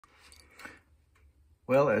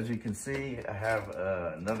Well, as you can see, I have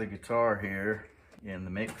another guitar here in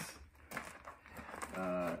the mix.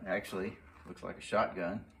 Actually, looks like a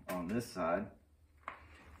shotgun on this side.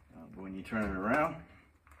 But when you turn it around,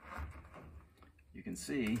 you can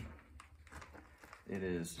see it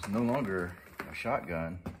is no longer a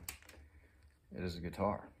shotgun, it is a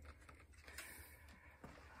guitar.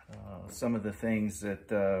 Some of the things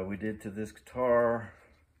that we did to this guitar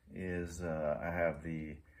is I have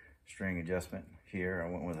the string adjustment here.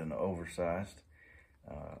 I went with an oversized.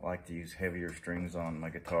 I like to use heavier strings on my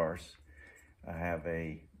guitars. I have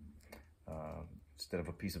a, instead of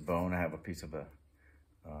a piece of bone, I have a piece of a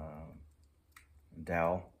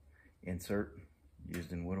dowel insert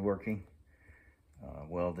used in woodworking.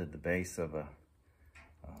 Welded the base of a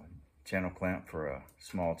channel clamp for a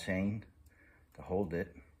small chain to hold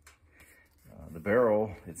it. The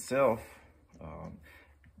barrel itself,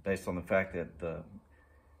 based on the fact that the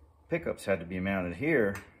pickups had to be mounted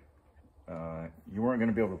here, you weren't going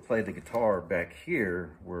to be able to play the guitar back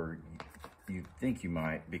here where you think you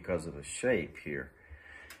might because of the shape here.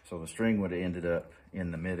 So the string would have ended up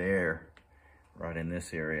in the midair right in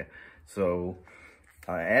this area. So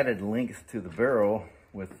I added length to the barrel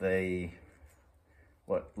with a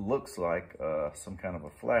what looks like some kind of a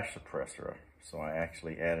flash suppressor. So I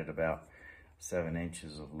actually added about 7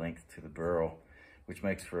 inches of length to the barrel, which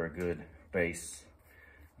makes for a good bass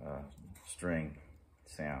string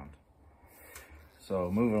sound. So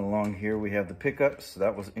moving along here, we have the pickups.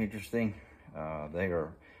 That was interesting. They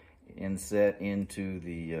are inset into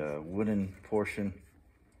the wooden portion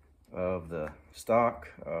of the stock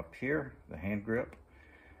up here, the hand grip,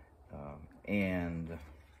 and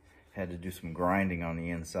had to do some grinding on the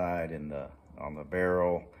inside and on the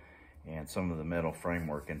barrel and some of the metal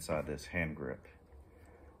framework inside this hand grip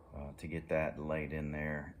to get that laid in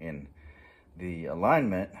there. And the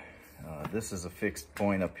alignment, this is a fixed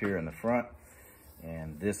point up here in the front,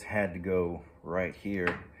 and this had to go right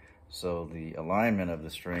here. So the alignment of the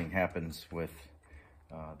string happens with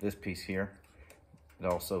this piece here. It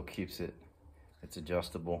also keeps it's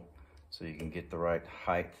adjustable, so you can get the right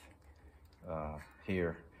height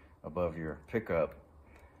here above your pickup,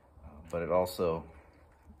 but it also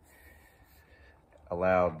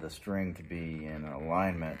allowed the string to be in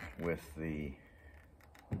alignment with the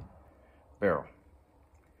barrel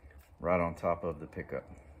right on top of the pickup.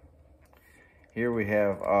 Here we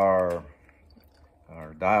have our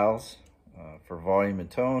dials for volume and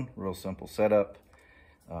tone. Real simple setup,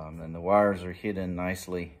 and the wires are hidden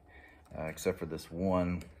nicely except for this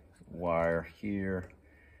one wire here,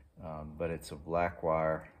 but it's a black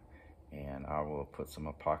wire, and I will put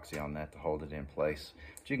some epoxy on that to hold it in place.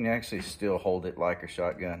 But you can actually still hold it like a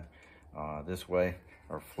shotgun this way,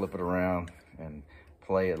 or flip it around and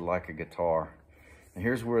play it like a guitar. And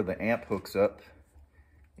here's where the amp hooks up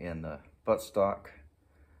in the buttstock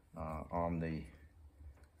on the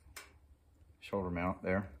shoulder mount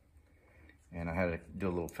there. And I had to do a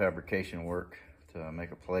little fabrication work to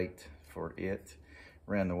make a plate for it.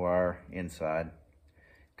 Ran the wire inside,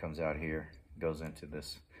 comes out here, goes into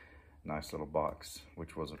this nice little box,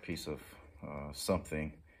 which was a piece of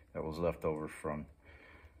something that was left over from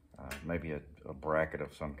maybe a bracket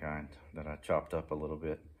of some kind that I chopped up a little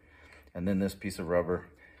bit. And then this piece of rubber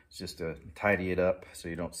is just to tidy it up so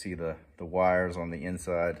you don't see the wires on the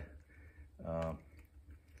inside, and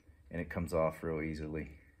it comes off real easily.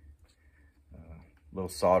 A little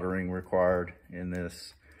soldering required in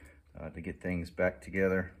this to get things back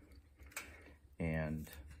together, and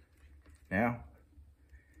now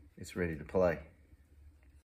it's ready to play.